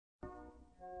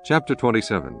Chapter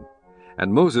 27.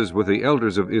 And Moses with the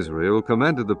elders of Israel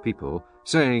commanded the people,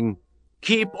 saying,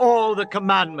 Keep all the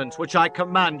commandments which I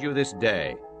command you this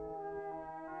day.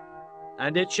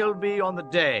 And it shall be on the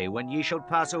day when ye shall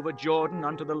pass over Jordan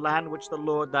unto the land which the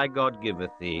Lord thy God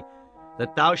giveth thee,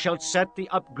 that thou shalt set thee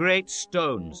up great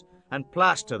stones, and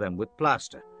plaster them with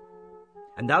plaster.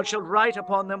 And thou shalt write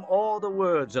upon them all the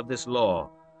words of this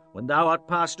law, when thou art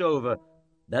passed over,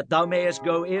 that thou mayest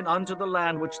go in unto the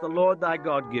land which the Lord thy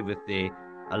God giveth thee,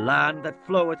 a land that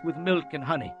floweth with milk and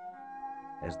honey,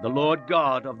 as the Lord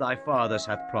God of thy fathers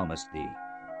hath promised thee.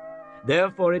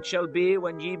 Therefore it shall be,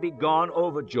 when ye be gone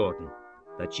over Jordan,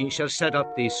 that ye shall set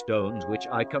up these stones which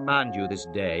I command you this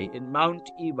day in Mount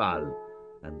Ebal,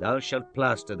 and thou shalt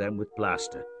plaster them with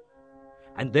plaster.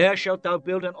 And there shalt thou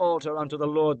build an altar unto the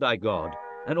Lord thy God,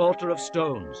 an altar of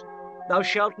stones. Thou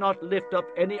shalt not lift up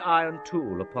any iron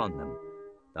tool upon them.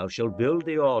 Thou shalt build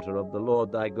the altar of the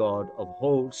Lord thy God of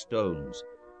whole stones,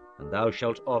 and thou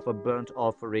shalt offer burnt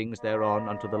offerings thereon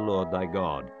unto the Lord thy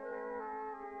God.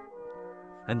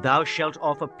 And thou shalt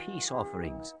offer peace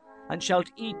offerings, and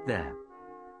shalt eat there,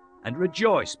 and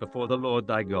rejoice before the Lord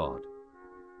thy God.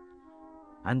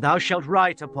 And thou shalt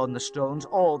write upon the stones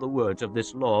all the words of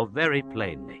this law very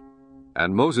plainly.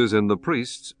 And Moses and the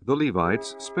priests, the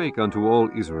Levites, spake unto all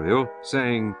Israel,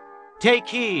 saying, Take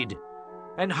heed,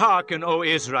 and hearken, O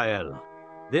Israel.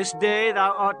 This day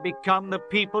thou art become the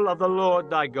people of the Lord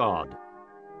thy God.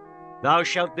 Thou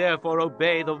shalt therefore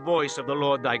obey the voice of the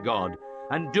Lord thy God,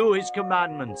 and do his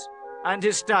commandments, and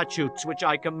his statutes which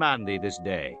I command thee this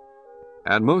day.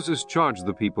 And Moses charged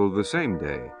the people the same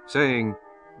day, saying,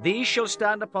 These shall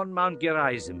stand upon Mount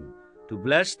Gerizim, to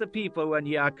bless the people when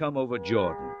ye are come over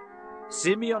Jordan,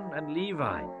 Simeon and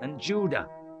Levi, and Judah,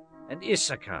 and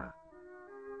Issachar,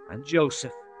 and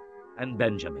Joseph, and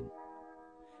Benjamin.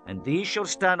 And these shall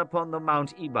stand upon the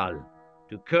Mount Ebal,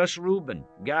 to curse Reuben,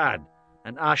 Gad,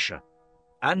 and Asher,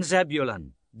 and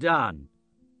Zebulun, Dan,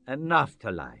 and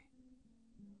Naphtali.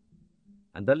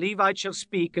 And the Levites shall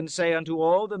speak and say unto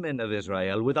all the men of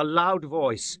Israel with a loud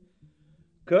voice,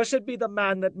 Cursed be the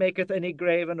man that maketh any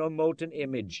graven or molten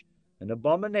image, an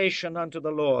abomination unto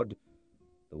the Lord,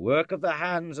 the work of the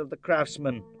hands of the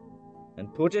craftsman,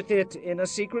 and putteth it in a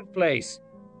secret place.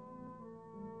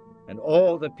 And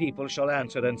all the people shall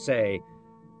answer and say,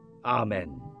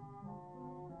 Amen.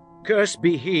 Cursed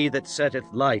be he that setteth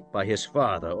light by his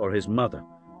father or his mother.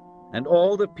 And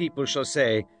all the people shall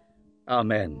say,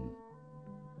 Amen.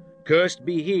 Cursed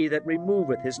be he that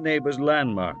removeth his neighbour's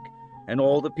landmark. And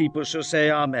all the people shall say,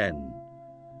 Amen.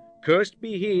 Cursed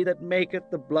be he that maketh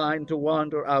the blind to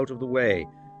wander out of the way.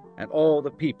 And all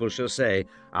the people shall say,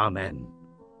 Amen.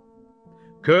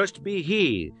 Cursed be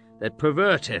he that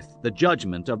perverteth the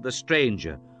judgment of the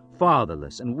stranger,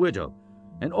 fatherless, and widow.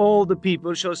 And all the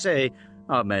people shall say,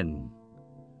 Amen.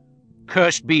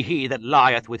 Cursed be he that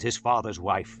lieth with his father's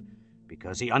wife,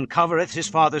 because he uncovereth his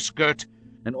father's skirt.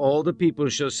 And all the people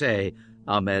shall say,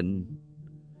 Amen.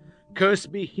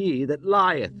 Cursed be he that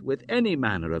lieth with any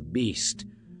manner of beast.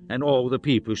 And all the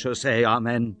people shall say,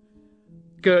 Amen.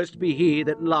 Cursed be he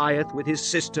that lieth with his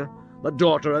sister, the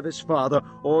daughter of his father,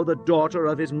 or the daughter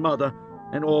of his mother.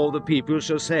 And all the people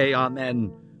shall say,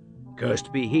 Amen.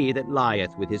 Cursed be he that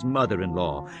lieth with his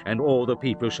mother-in-law. And all the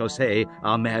people shall say,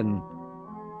 Amen.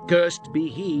 Cursed be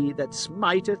he that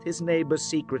smiteth his neighbor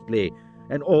secretly.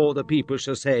 And all the people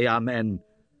shall say, Amen.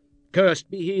 Cursed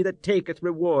be he that taketh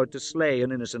reward to slay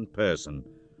an innocent person.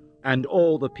 And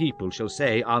all the people shall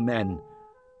say, Amen.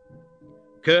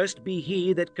 Cursed be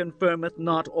he that confirmeth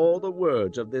not all the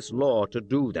words of this law to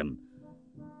do them.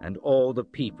 And all the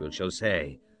people shall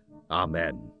say,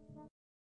 Amen.